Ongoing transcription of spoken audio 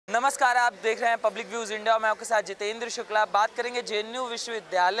नमस्कार, आप देख रहे हैं पब्लिक व्यूज इंडिया। मैं आपके साथ जितेंद्र शुक्ला। बात करेंगे JNU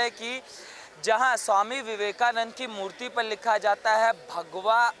विश्वविद्यालय की, जहां स्वामी विवेकानंद की मूर्ति पर लिखा जाता है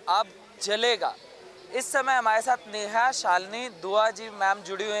भगवा अब जलेगा। इस समय हमारे साथ नेहा शालिनी दुआ जी मैम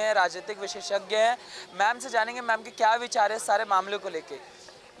जुड़ी हुई हैं, राजनीतिक विशेषज्ञ हैं। मैम से जानेंगे मैम के क्या विचार है सारे मामले को लेके।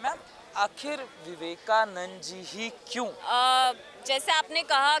 मैम, आखिर विवेकानंद जी ही क्यों? जैसे आपने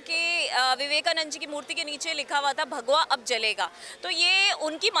कहा कि विवेकानंद जी की मूर्ति के नीचे लिखा हुआ था भगवा अब जलेगा, तो ये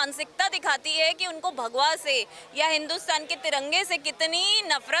उनकी मानसिकता दिखाती है कि उनको भगवा से या हिंदुस्तान के तिरंगे से कितनी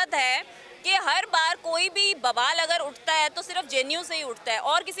नफरत है कि हर बार कोई भी बवाल अगर उठता है तो सिर्फ JNU से ही उठता है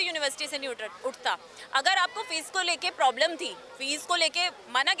और किसी यूनिवर्सिटी से नहीं उठता। अगर आपको फीस को लेके प्रॉब्लम थी, फीस को लेके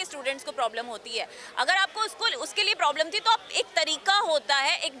माना कि स्टूडेंट्स को प्रॉब्लम होती है, अगर आपको उसके लिए प्रॉब्लम थी तो आप एक तरीका होता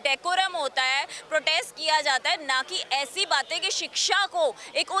है, एक डेकोरम होता है, प्रोटेस्ट किया जाता है, ना कि ऐसी बातें कि शिक्षा को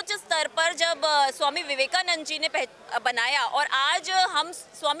एक उच्च स्तर पर जब स्वामी विवेकानंद जी ने बनाया और आज हम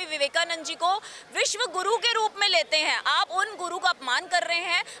स्वामी विवेकानंद जी को विश्व गुरु के रूप में लेते हैं, आप उन गुरु का अपमान कर रहे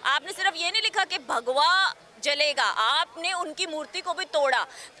हैं। आपने सिर्फ ये नहीं लिखा कि भगवा जलेगा, आपने उनकी मूर्ति को भी तोड़ा।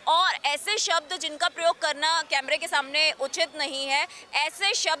 और ऐसे शब्द जिनका प्रयोग करना कैमरे के सामने उचित नहीं है,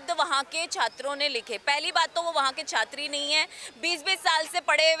 ऐसे शब्द वहाँ के छात्रों ने लिखे। पहली बात तो वो वहाँ के छात्री नहीं है, 20-20 साल से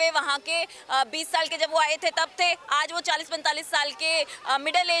पढ़े हुए वहाँ के 20 साल के जब वो आए थे तब थे, आज वो 40-45 साल के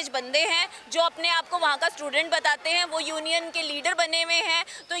मिडिल एज बंदे हैं जो अपने आप को वहाँ का स्टूडेंट बताते हैं, वो यूनियन के लीडर बने हुए हैं।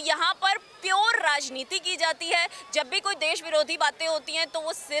 तो यहाँ पर प्योर राजनीति की जाती है। जब भी कोई देश विरोधी बातें होती हैं तो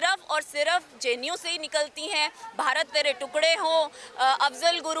वो सिर्फ और सिर्फ JNU से ही निकलती हैं। भारत तेरे टुकड़े हो,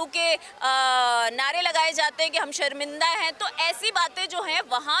 अफजल गुरु के नारे लगाए जाते हैं कि हम शर्मिंदा हैं। तो ऐसी बातें जो हैं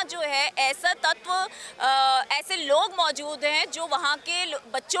वहाँ जो है ऐसा तत्व, ऐसे लोग मौजूद हैं जो वहाँ के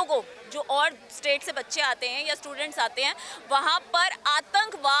बच्चों को, जो और स्टेट से बच्चे आते हैं या स्टूडेंट्स आते हैं, वहाँ पर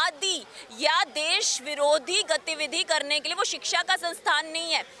आतंकवादी या देश विरोधी गतिविधि करने के लिए, वो शिक्षा का संस्थान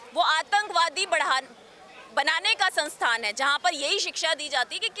नहीं है, वो आतंकवादी बनाने का संस्थान है, जहाँ पर यही शिक्षा दी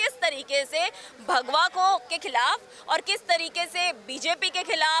जाती है कि किस तरीके से भगवा के खिलाफ और किस तरीके से बीजेपी के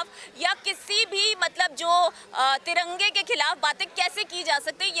खिलाफ या किसी भी मतलब जो तिरंगे के खिलाफ बातें कैसे की जा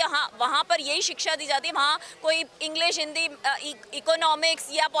सकती है। यहाँ वहाँ पर यही शिक्षा दी जाती है। वहाँ कोई इंग्लिश, हिंदी, इकोनॉमिक्स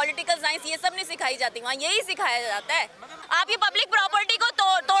या पॉलिटिकल साइंस ये सब नहीं सिखाई जाती, वहाँ यही सिखाया जाता है। आप ये पब्लिक प्रॉपर्टी को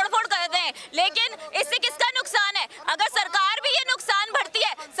तोड़फोड़ कर दें, लेकिन इससे किसका नुकसान है? अगर सरकार भी ये नुकसान भरती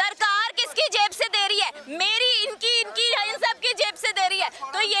है, सरकार किसकी जेब से दे रही है? मेरी, इनकी इन सब की जेब से दे रही है।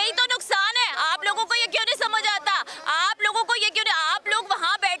 तो यही तो नुकसान है। आप लोगों को ये क्यों नहीं समझ आता? आप लोगों को ये क्यों नहीं? आप लोग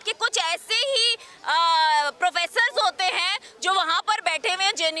वहाँ बैठ के कुछ ऐसे ही प्रोफेसर्स होते हैं जो वहाँ पर बैठे हुए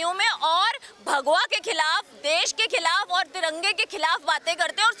हैं JNU में और भगवा के खिलाफ, देश के खिलाफ और तिरंगे के खिलाफ बातें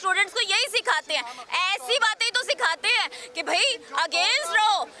करते हैं और स्टूडेंट्स को यही सिखाते हैं। ऐसी बातें तो सिखाते हैं कि भाई अगेंस्ट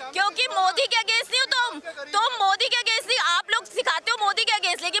रहो, क्योंकि मोदी के अगेंस्ट नहीं हो तुम मोदी के अगेंस्ट नहीं, आप लोग सिखाते हो मोदी के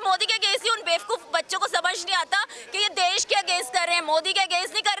अगेंस्ट, लेकिन मोदी के अगेंस्ट ही उन बेवकूफ बच्चों को समझ नहीं आता कि ये देश के अगेंस्ट कर रहे हैं, मोदी के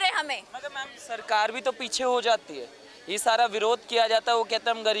अगेंस्ट नहीं कर रहे हमें। मगर मैम, सरकार भी तो पीछे हो जाती है, ये सारा विरोध किया जाता है। वो कहते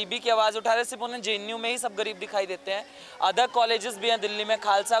हैं हम गरीबी की आवाज़ उठा रहे, सिर्फ उन्हें JNU में ही सब गरीब दिखाई देते हैं। अदर कॉलेजेस भी हैं, दिल्ली में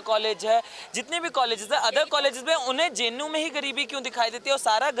खालसा कॉलेज है, जितने भी कॉलेजेस हैं अदर कॉलेजेस में, उन्हें JNU में ही गरीबी क्यों दिखाई देती है? और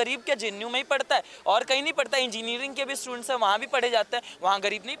सारा गरीब क्या JNU में ही पढ़ता है और कहीं नहीं पढ़ता? इंजीनियरिंग के भी स्टूडेंट्स हैं, वहाँ भी पढ़े जाते हैं, वहाँ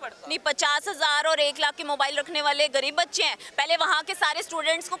गरीब नहीं पढ़ता। नहीं, 50,000 और 1 लाख के मोबाइल रखने वाले गरीब बच्चे हैं। पहले वहाँ के सारे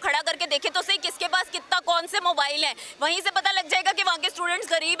स्टूडेंट्स को खड़ा करके देखे तो सही किसके पास कितना कौन से मोबाइल है, वहीं से पता लग जाएगा कि वहाँ के स्टूडेंट्स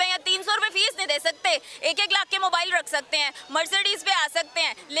गरीब हैं या 300 रुपये फीस नहीं दे सकते, 1-1 लाख के मोबाइल रख सकते हैं, मर्सिडीज पे आ सकते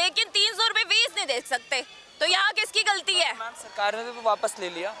हैं, लेकिन 300 रुपये फीस नहीं दे सकते। तो यहाँ किसकी गलती है? सरकार ने तो वापस ले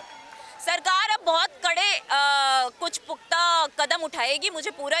लिया। सरकार अब बहुत कड़े कुछ पुख्ता कदम उठाएगी,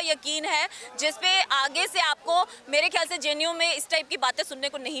 मुझे पूरा यकीन है, जिसपे आगे से आपको मेरे ख्याल से JNU में इस टाइप की बातें सुनने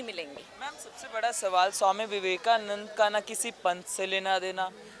को नहीं मिलेंगी। मैम, सबसे बड़ा सवाल, स्वामी विवेकानंद का ना किसी पंथ से लेना देना,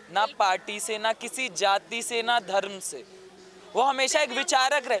 ना पार्टी से, ना किसी जाति से, ना धर्म से, वो हमेशा एक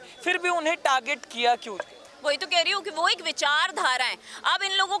विचारक रहे, फिर भी उन्हें टारगेट किया क्यों? वही तो कह रही हूँ कि वो एक विचारधारा है। अब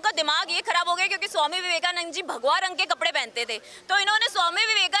इन लोगों का दिमाग ये खराब हो गया क्योंकि स्वामी विवेकानंद जी भगवा रंग के कपड़े पहनते थे, तो इन्होंने स्वामी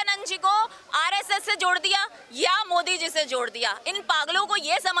विवेकानंद जी को RSS से जोड़ दिया या मोदी जी से जोड़ दिया। इन पागलों को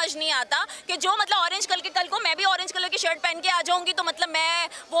ये समझ नहीं आता कि जो मतलब ऑरेंज कलर के, कल को मैं भी ऑरेंज कलर की शर्ट पहन के आ जाऊंगी तो मतलब मैं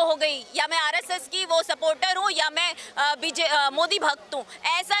वो हो गई, या मैं RSS की वो सपोर्टर हूँ, या मैं मोदी भक्त हूँ।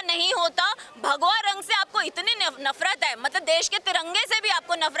 ऐसा नहीं होता। भगवा रंग से आपको इतनी नफरत है, मतलब देश के तिरंगे से भी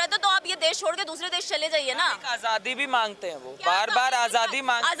आपको नफरत है, तो आप ये देश छोड़ के दूसरे देश चले जाइए ना। आजादी भी मांगते हैं वो, बार बार आजादी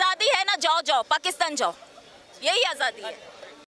मांग। आजादी है ना, जाओ पाकिस्तान जाओ, यही आजादी है।